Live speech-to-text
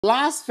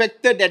Last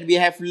factor that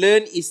we have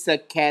learned is a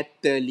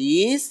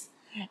catalyst.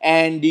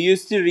 And do you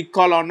still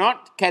recall or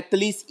not?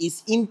 Catalyst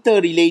is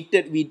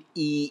interrelated with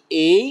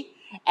EA,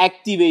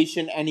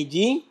 activation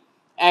energy.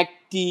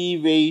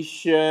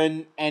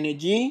 Activation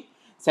energy.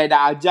 Saya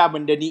dah ajar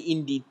benda ni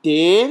in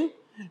detail.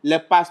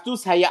 Lepas tu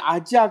saya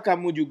ajar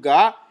kamu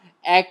juga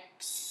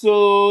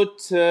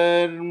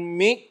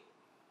exothermic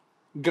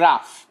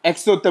graph.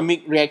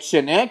 Exothermic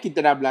reaction kita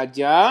dah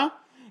belajar.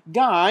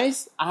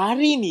 Guys,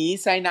 hari ni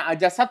saya nak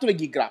ajar satu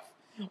lagi graf.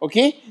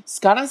 Okay,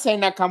 sekarang saya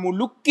nak kamu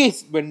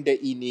lukis benda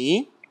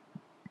ini.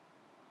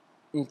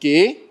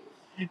 Okay,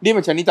 dia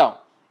macam ni tau.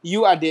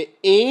 You ada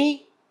A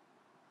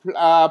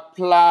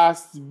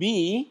plus B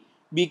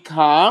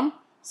become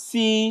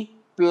C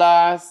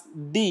plus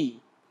D.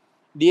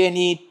 Dia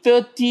ni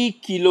 30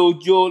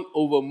 kilojoule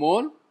over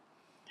mole.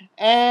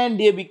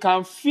 And dia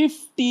become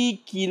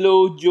 50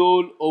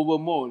 kilojoule over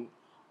mole.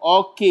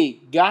 Okay,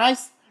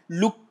 guys.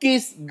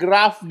 Lukis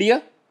graf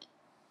dia.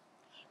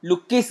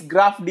 Lukis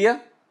graf dia.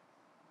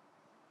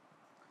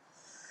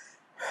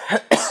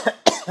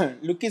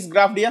 Lukis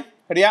graf dia.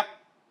 Hurry up.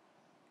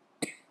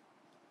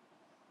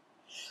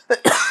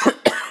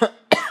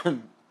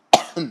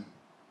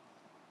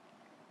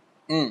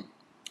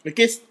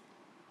 Lukis.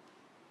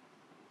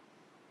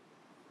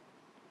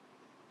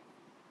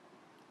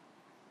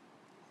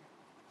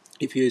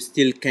 If you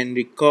still can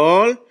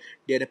recall,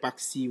 dia ada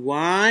paksi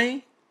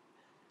Y.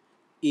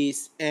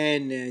 Is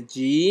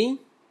energy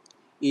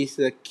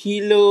is a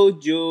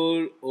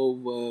kilojoule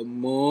over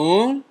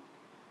mole.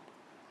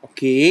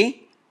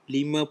 Okay.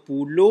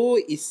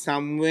 50 is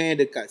somewhere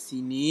dekat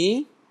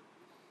sini.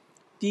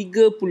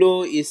 30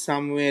 is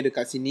somewhere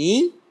dekat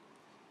sini.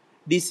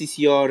 This is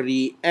your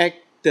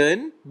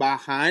reactant,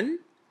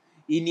 bahan.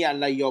 Ini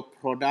adalah your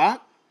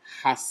product,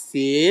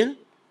 hasil.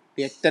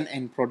 Reactant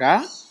and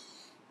product.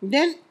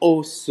 Then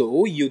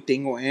also you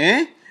tengok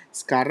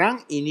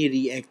sekarang ini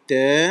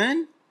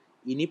reactant.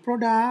 Ini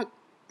produk.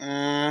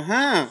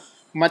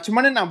 Macam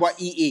mana nak buat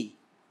EA?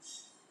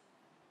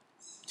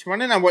 Macam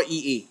mana nak buat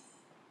EA?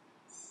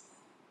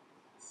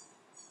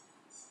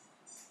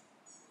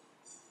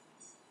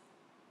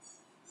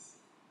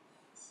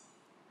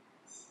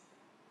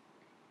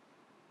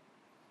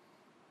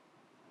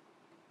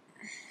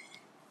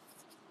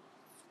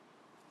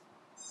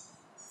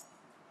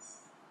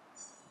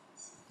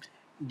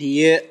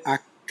 Dia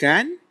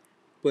akan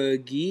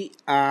pergi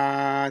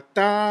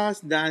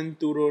atas dan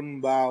turun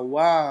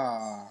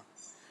bawah.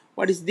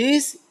 What is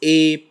this?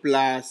 A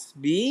plus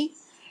B.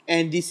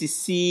 And this is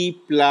C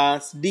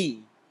plus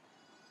D.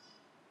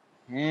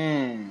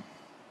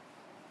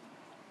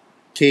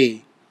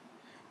 Okay.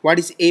 What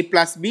is A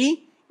plus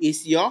B?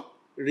 Is your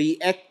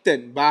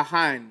reactant,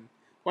 bahan.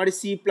 What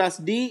is C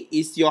plus D?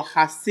 Is your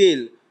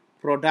hasil,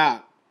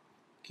 product.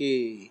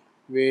 Okay.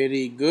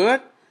 Very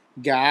good.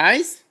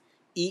 Guys,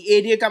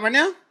 EA dia kat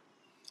mana?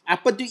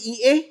 Apa tu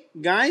EA,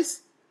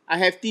 guys? I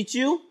have teach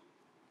you.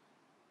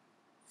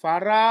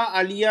 Farah,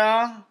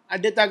 Alia,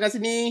 ada tak kat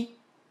sini?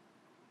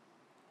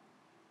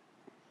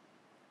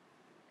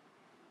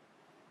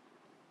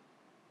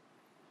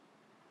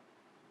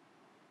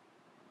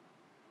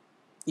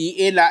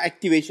 EA lah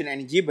activation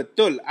energy,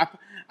 betul.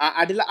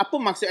 Adalah apa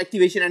maksud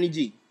activation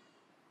energy?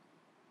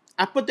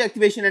 Apa tu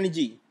activation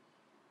energy?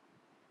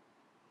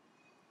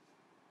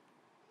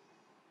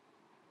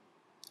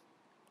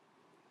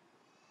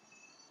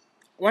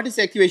 What is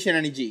activation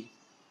energy?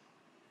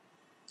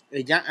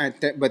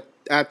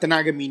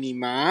 Tenaga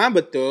minima,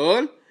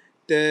 betul.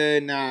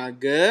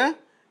 Tenaga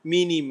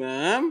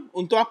minimum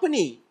untuk apa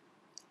ni?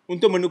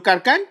 Untuk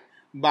menukarkan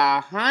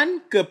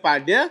bahan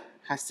kepada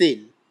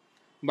hasil.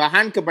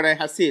 Bahan kepada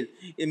hasil.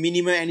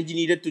 Minimum energy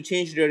needed to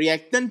change the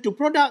reactant to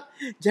product.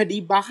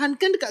 Jadi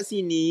bahankan dekat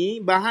sini,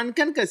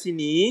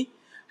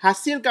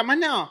 hasil kat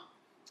mana?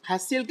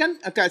 Hasil kan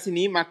kat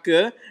sini,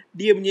 maka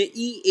dia punya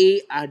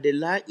EA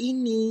adalah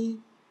ini.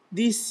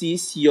 This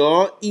is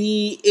your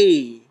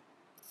EA.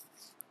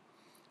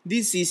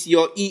 This is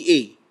your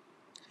EA.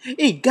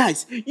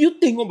 Guys, you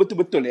tengok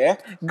betul-betul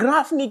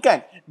graf ni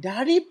kan,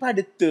 daripada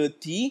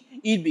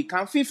 30, it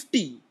become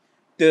 50.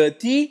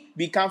 30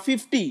 become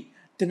 50.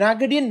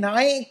 Tenaga dia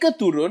naik ke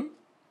turun?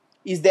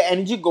 Is the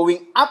energy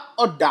going up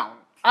or down?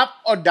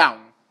 Up or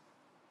down?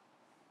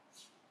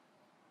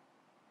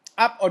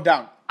 Up or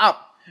down?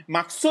 Up.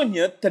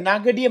 Maksudnya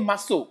tenaga dia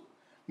masuk.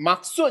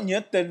 Berapa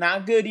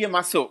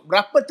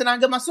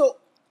tenaga masuk?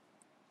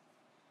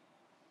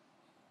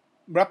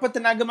 Berapa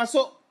tenaga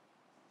masuk?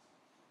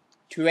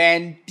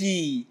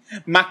 20.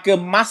 Maka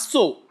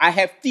masuk. I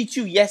have teach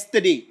you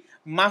yesterday.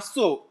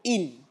 Masuk.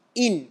 In.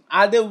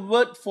 Other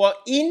word for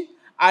in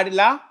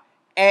adalah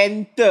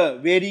enter.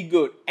 Very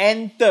good.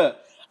 Enter.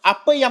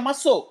 Apa yang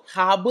masuk?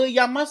 Haba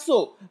yang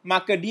masuk.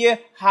 Maka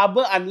dia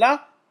haba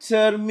adalah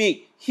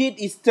thermic. Heat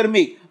is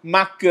thermic.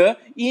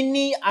 Maka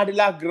ini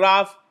adalah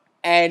graf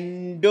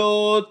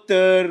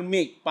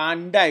endothermic.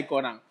 Pandai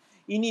korang.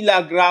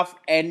 Inilah graf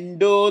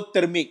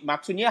endothermic.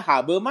 Maksudnya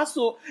haba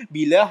masuk.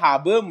 Bila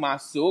haba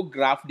masuk,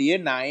 graf dia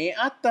naik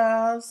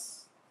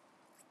atas.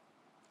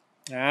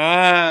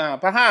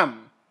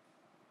 Faham?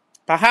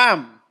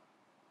 Faham?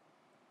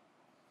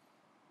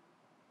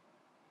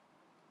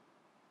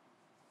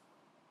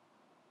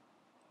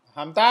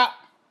 Faham tak?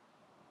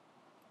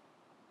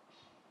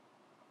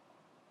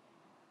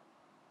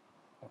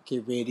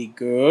 Okay, very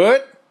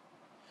good.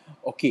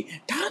 Okay,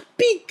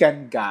 tapi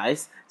kan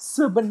guys,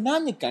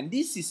 sebenarnya kan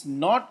this is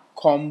not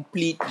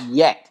complete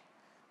yet.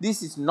 This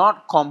is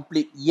not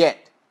complete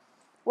yet.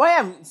 Why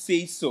I'm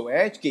say so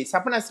Okay,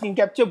 siapa nak screen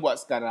capture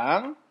buat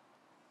sekarang?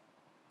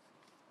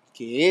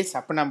 Okay,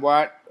 siapa nak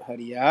buat?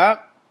 Hurry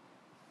up.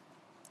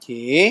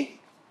 Okay.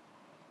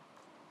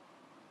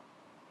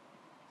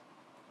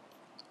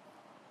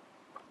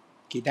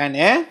 Okay, done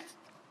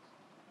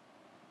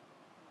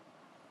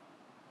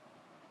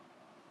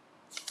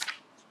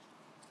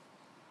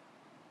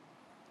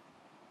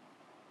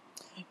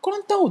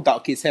Korang tahu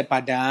tak? Okay, saya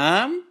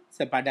padam.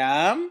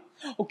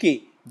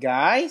 Okay,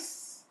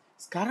 guys.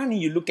 Sekarang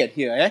ni you look at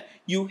here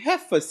You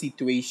have a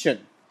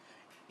situation.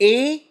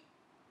 A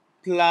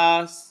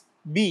plus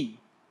B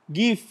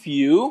give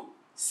you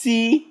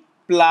C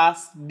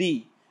plus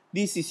D.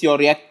 This is your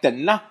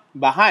reactant lah.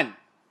 Bahan.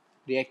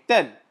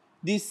 Reactant.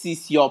 This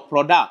is your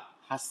product.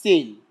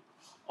 Hasil.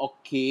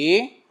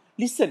 Okay.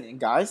 Listen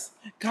guys.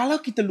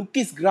 Kalau kita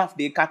lukis graf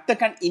dia,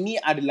 katakan ini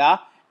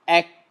adalah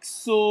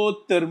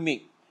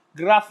exothermic.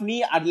 Graf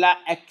ni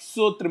adalah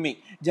exothermic.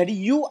 Jadi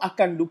you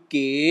akan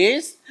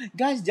lukis.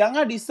 Guys,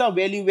 jangan risau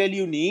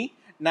value-value ni.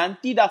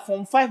 Nanti dah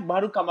form 5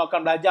 baru kamu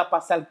akan belajar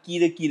pasal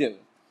kira-kira.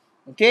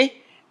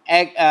 Okay.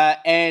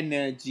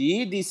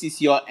 Energy. This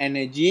is your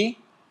energy.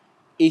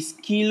 Is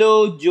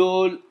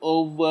kilojoule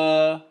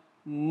over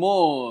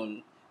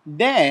mole.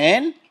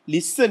 Then,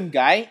 listen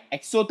guys.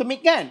 Exothermic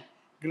kan?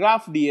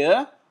 Graf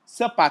dia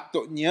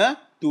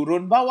sepatutnya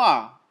turun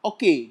bawah.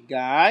 Okay,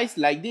 guys.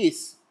 Like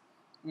this.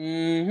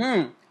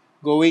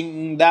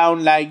 Going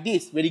down like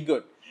this. Very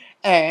good.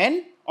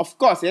 And, of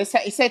course,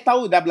 saya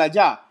tahu dah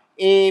belajar.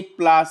 A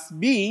plus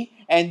B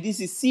and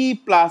this is C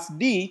plus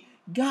D.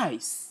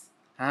 Guys,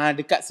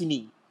 dekat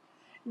sini.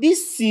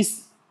 This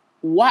is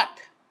what?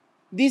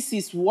 This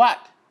is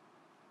what?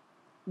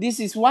 This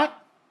is what?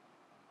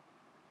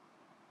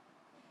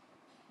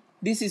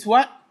 This is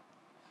what?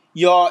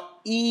 Your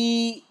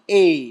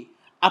EA.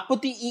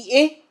 Apa tu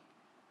EA?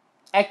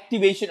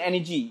 Activation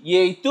energy,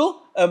 iaitu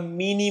a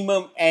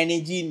minimum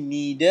energy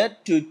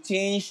needed to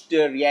change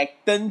the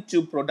reactant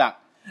to product.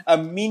 A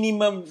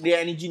minimum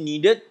energy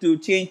needed to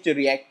change the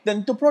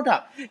reactant to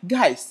product.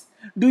 Guys,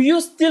 do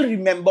you still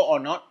remember or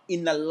not?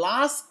 In the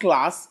last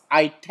class,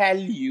 I tell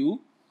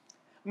you,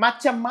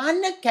 macam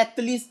mana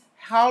catalyst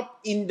help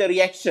in the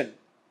reaction?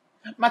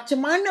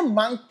 Macam mana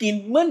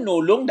Mangkin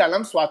menolong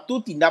dalam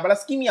suatu tindak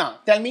balas kimia?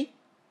 Tell me.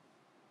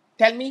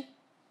 Tell me.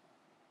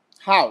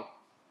 How?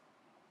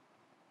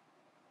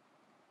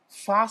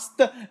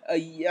 Faster,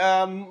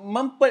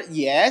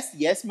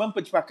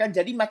 mempercepatkan.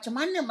 Jadi macam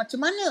mana?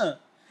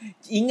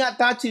 Ingat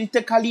tak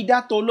cerita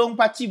Kadar tolong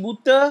pakcik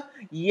buta?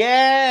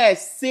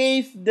 Yes,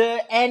 save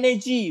the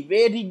energy.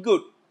 Very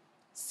good.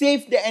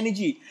 Save the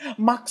energy.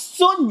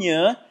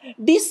 Maksudnya,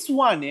 this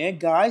one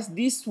guys,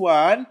 this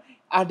one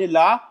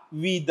adalah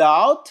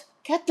without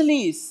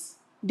catalyst.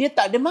 Dia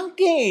tak ada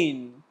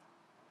Mangkin.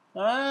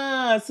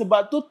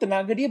 Sebab tu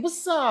tenaga dia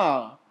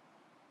besar.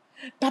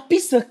 Tapi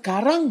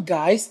sekarang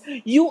guys,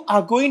 you are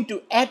going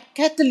to add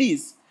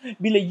catalyst.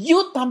 Bila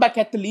you tambah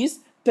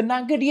catalyst,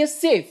 tenaga dia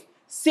save.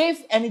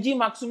 Save energy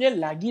maksudnya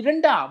lagi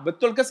rendah.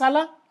 Betul ke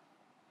salah?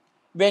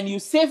 When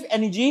you save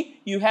energy,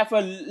 you have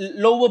a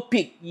lower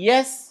peak.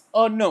 Yes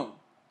or no?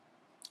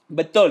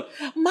 Betul.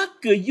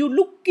 Maka you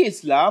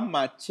lukislah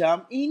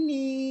macam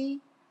ini.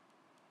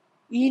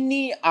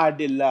 Ini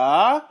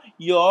adalah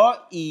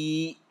your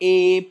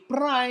EA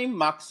prime.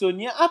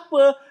 Maksudnya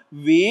apa?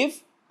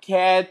 With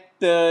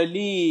catalyst.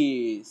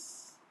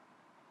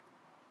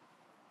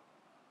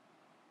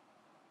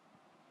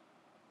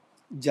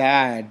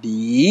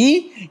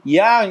 Jadi,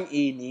 yang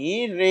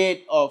ini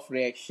rate of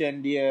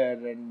reaction dia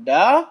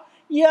rendah,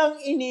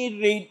 yang ini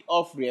rate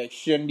of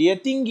reaction dia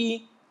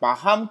tinggi.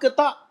 Faham ke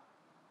tak?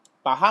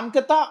 Faham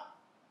ke tak?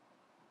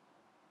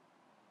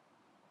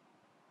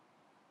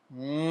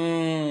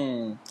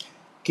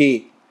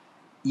 Okay.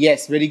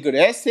 Yes, very good.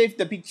 Save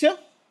the picture.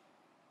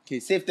 Okay,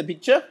 save the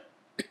picture.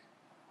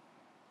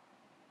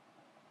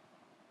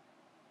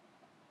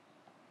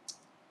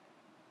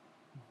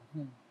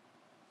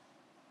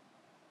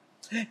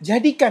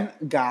 Jadi kan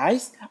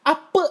guys,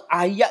 apa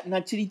ayat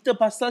nak cerita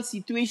pasal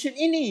situation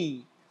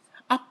ini?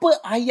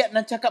 Apa ayat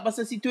nak cakap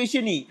pasal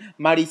situation ni?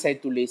 Mari saya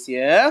tulis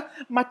ya.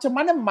 Macam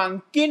mana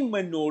Mangkin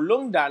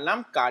menolong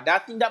dalam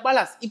kadar tindak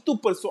balas? Itu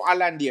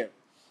persoalan dia.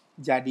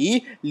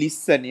 Jadi,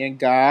 listen ya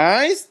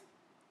guys.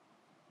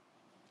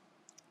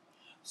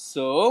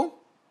 So,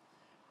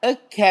 a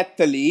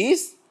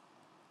catalyst.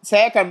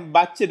 Saya akan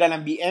baca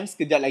dalam BM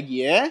sekejap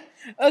lagi ya.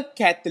 A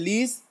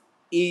catalyst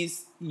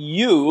is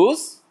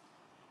used.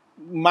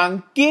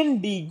 Mangkin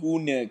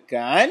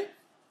digunakan.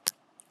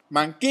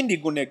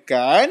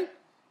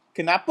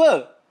 Kenapa?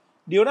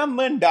 Diorang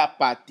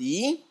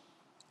mendapati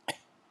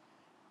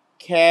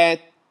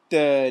catalyst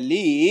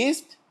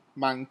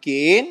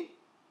Mangkin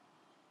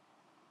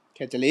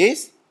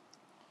Catalyst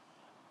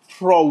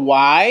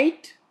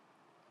provides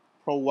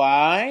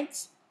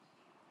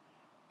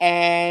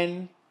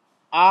an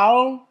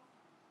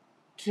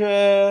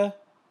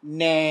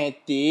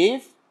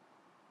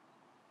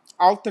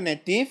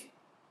alternative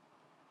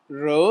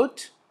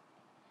route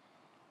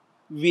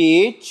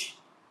which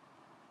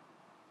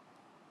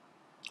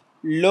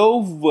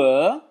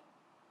lower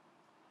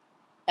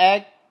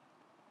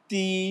activation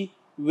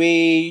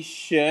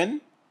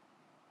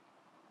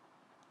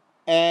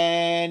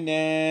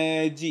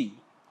energy.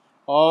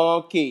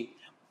 Okey.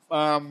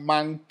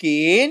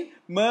 Mangkin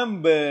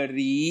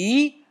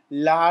memberi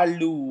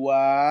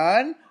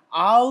laluan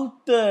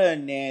alternatif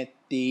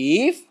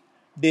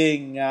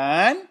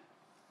dengan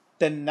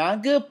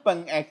tenaga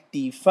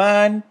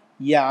pengaktifan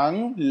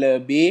yang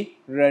lebih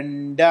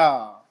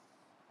rendah.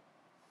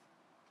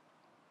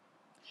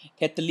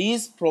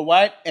 Catalysts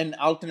provide an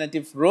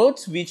alternative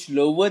route which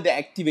lower the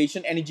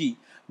activation energy.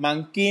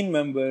 Mangkin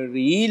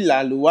memberi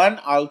laluan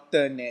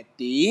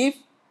alternatif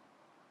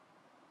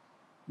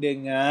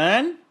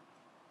dengan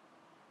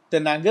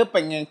tenaga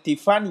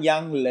pengaktifan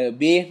yang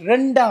lebih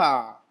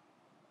rendah.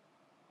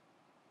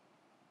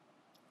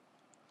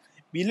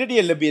 Bila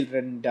dia lebih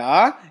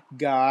rendah,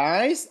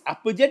 guys,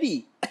 apa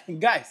jadi?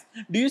 Guys,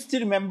 do you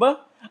still remember?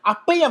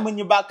 Apa yang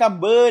menyebabkan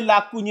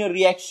berlakunya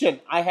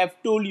reaction? I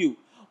have told you.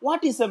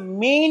 What is the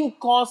main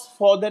cause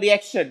for the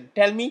reaction?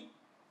 Tell me.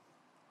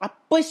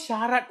 Apa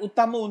syarat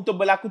utama untuk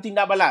berlaku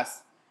tindak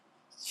balas?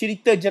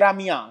 Cerita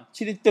jeramiah.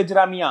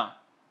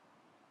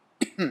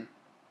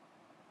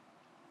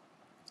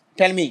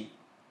 Tell me.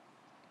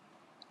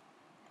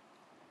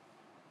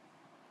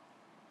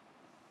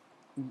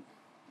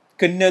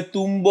 Kena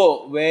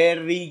tumbuk.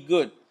 Very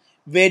good.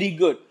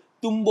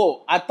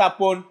 Tumbuk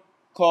ataupun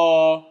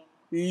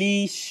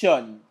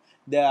collision.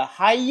 The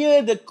higher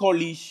the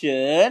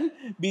collision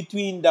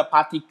between the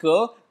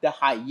particle, the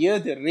higher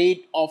the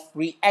rate of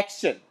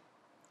reaction.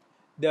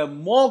 The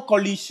more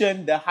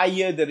collision, the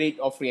higher the rate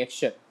of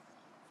reaction.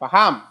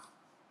 Faham?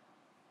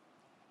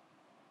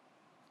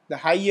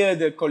 The higher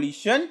the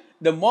collision,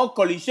 the more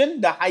collision,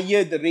 the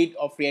higher the rate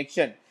of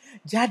reaction.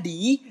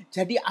 Jadi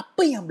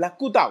apa yang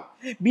berlaku tahu?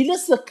 Bila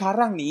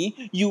sekarang ni,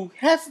 you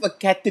have a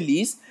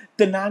catalyst,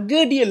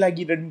 tenaga dia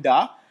lagi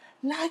rendah,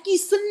 lagi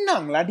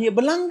senanglah dia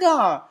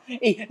berlanggar.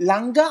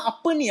 Langgar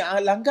apa ni?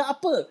 Langgar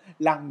apa?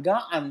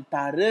 Langgar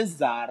antara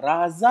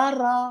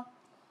zarah-zarah.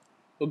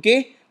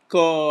 Okay?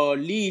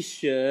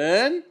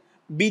 Collision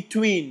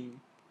between.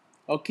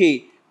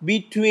 Okay.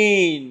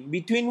 Between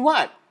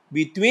what?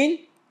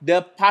 Between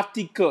the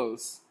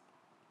particles.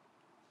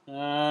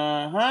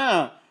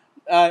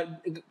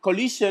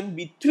 Collision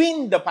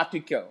between the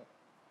particle.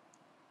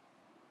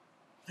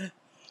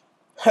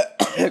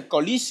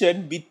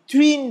 Collision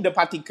between the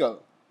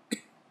particle.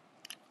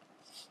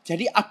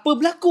 Jadi apa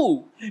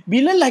berlaku?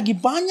 Bila lagi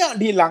banyak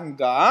dia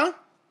langgar,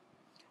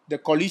 the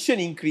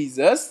collision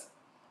increases.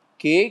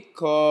 Okay,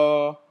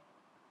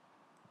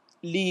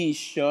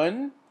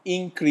 collision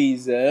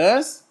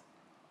increases.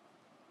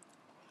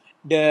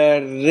 The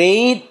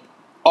rate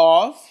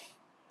of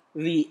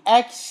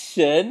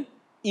reaction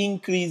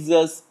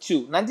increases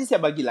too. Nanti saya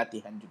bagi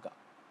latihan juga.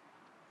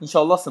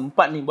 InsyaAllah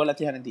sempat ni buat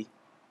latihan nanti.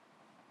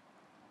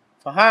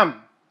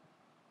 Faham?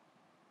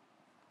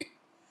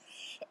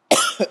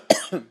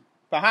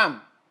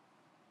 Faham?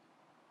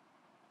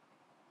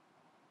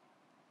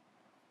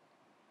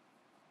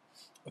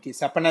 Okay,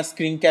 siapa nak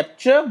screen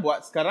capture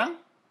buat sekarang?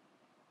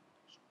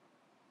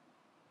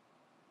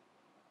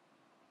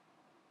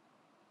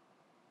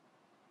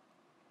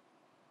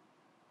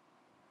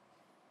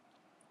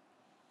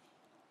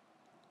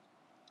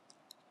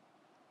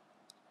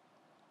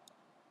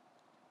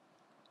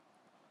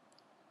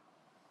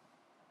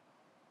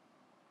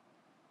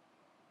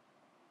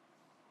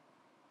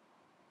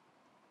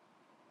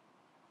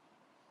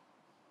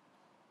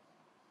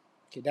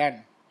 Okay,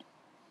 done.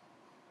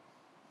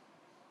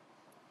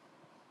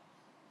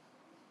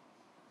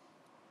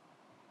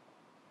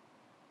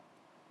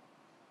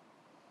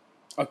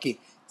 Okay,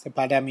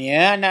 sepadam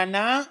ya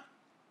anak-anak.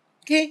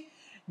 Okay,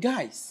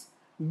 guys.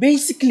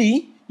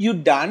 Basically, you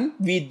done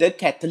with the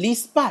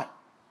catalyst part.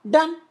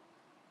 Done.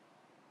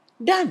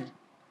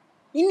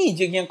 Ini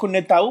je yang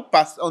kena tahu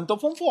pas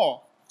untuk form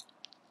 4.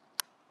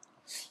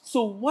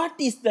 So, what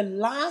is the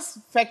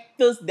last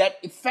factors that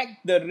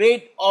affect the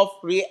rate of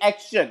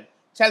reaction?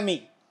 Tell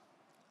me.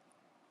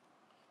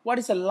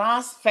 What is the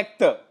last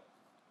factor?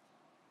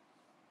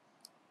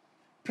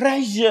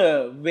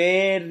 Pressure.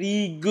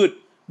 Very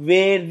good.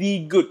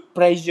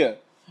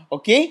 Pressure.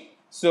 Okay?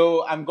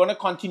 So, I'm going to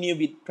continue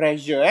with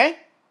pressure.